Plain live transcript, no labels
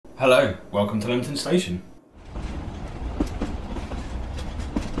Hello, welcome to London Station.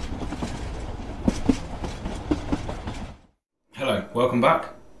 Hello, welcome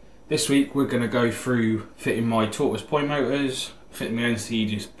back. This week we're going to go through fitting my Tortoise point motors, fitting my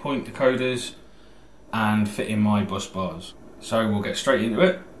NCE point decoders and fitting my bus bars. So we'll get straight into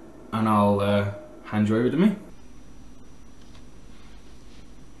it and I'll hand you over to me.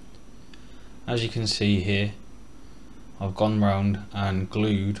 As you can see here, I've gone round and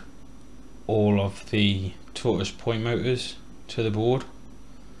glued all of the Tortoise point motors to the board.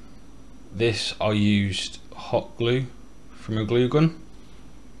 This I used hot glue from a glue gun.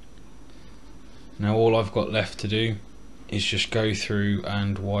 Now all I've got left to do is just go through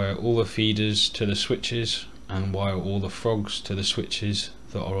and wire all the feeders to the switches and wire all the frogs to the switches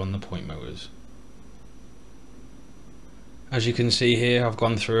that are on the point motors. As you can see here, I've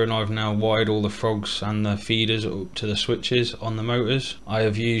gone through and I've now wired all the frogs and the feeders up to the switches on the motors. I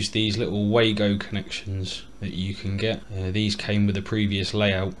have used these little Wago connections that you can get. These came with the previous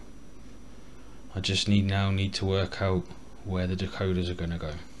layout. I just now need to work out where the decoders are going to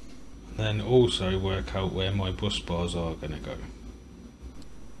go. Then also work out where my bus bars are going to go.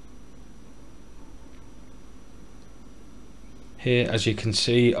 Here, as you can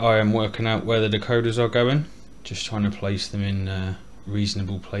see, I am working out where the decoders are going. Just trying to place them in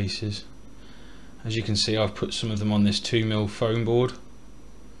reasonable places. As you can see, I've put some of them on this 2mm foam board.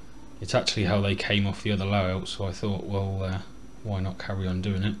 It's actually how they came off the other layout, so I thought, well, why not carry on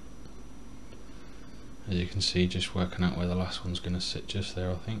doing it? As you can see, just working out where the last one's going to sit, just there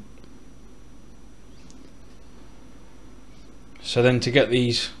I think. So then to get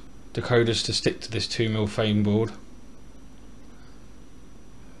these decoders to stick to this 2mm foam board,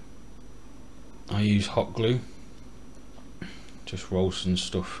 I use hot glue, just Rolson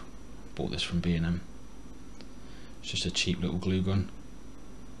stuff. Bought this from B&M. It's just a cheap little glue gun.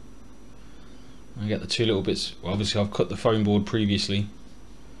 I get the two little bits. Well, obviously I've cut the foam board previously.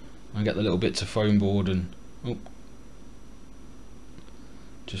 I get the little bits of foam board and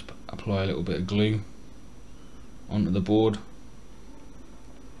just apply a little bit of glue onto the board,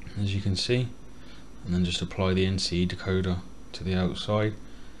 as you can see, and then just apply the NCE decoder to the outside.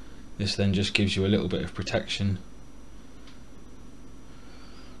 This then just gives you a little bit of protection.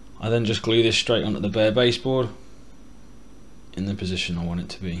 I then just glue this straight onto the bare baseboard in the position I want it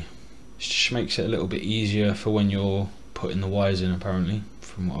to be. It just makes it a little bit easier for when you're putting the wires in, apparently,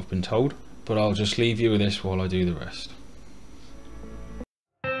 from what I've been told. But I'll just leave you with this while I do the rest.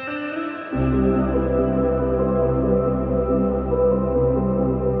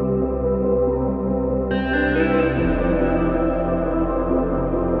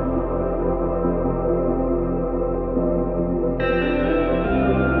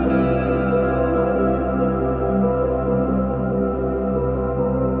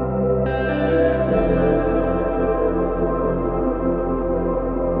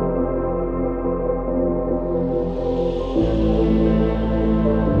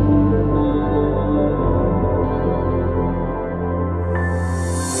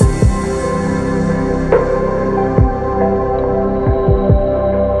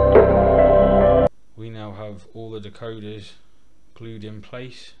 All the decoders glued in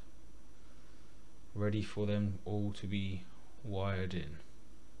place, ready for them all to be wired in.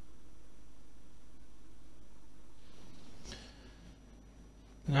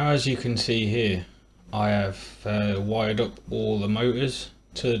 Now, as you can see here, I have wired up all the motors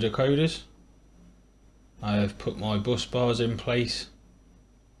to the decoders. I have put my bus bars in place.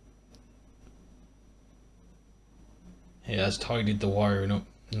 It has tidied the wiring up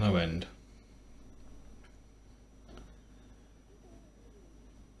no end.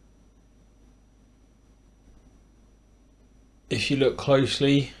 If you look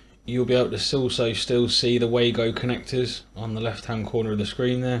closely, you'll be able to also still see the Wago connectors on the left hand corner of the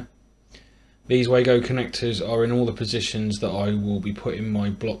screen there. These Wago connectors are in all the positions that I will be putting my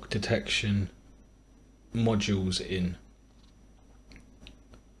block detection modules in.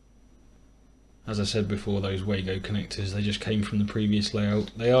 As I said before, those Wago connectors, they just came from the previous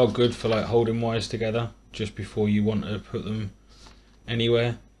layout. They are good for like holding wires together just before you want to put them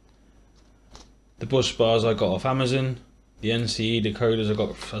anywhere. The bus bars I got off Amazon. The NCE decoders I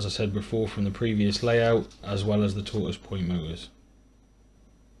got, as I said before, from the previous layout, as well as the Tortoise point motors.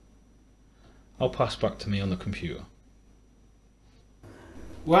 I'll pass back to me on the computer.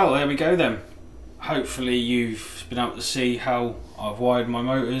 Well, there we go then. Hopefully you've been able to see how I've wired my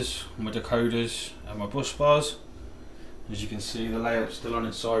motors, my decoders and my bus bars. As you can see, the layout's still on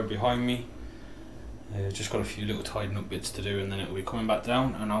its side behind me. Just got a few little tidying up bits to do and then it'll be coming back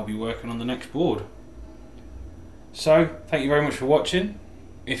down and I'll be working on the next board. So, thank you very much for watching.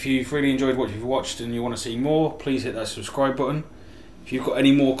 If you've really enjoyed what you've watched and you want to see more, please hit that subscribe button. If you've got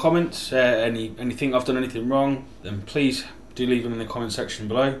any more comments, anything I've done anything wrong, then please do leave them in the comment section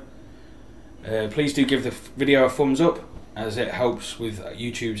below. Please do give the video a thumbs up, as it helps with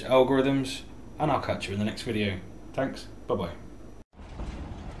YouTube's algorithms, and I'll catch you in the next video. Thanks, bye bye.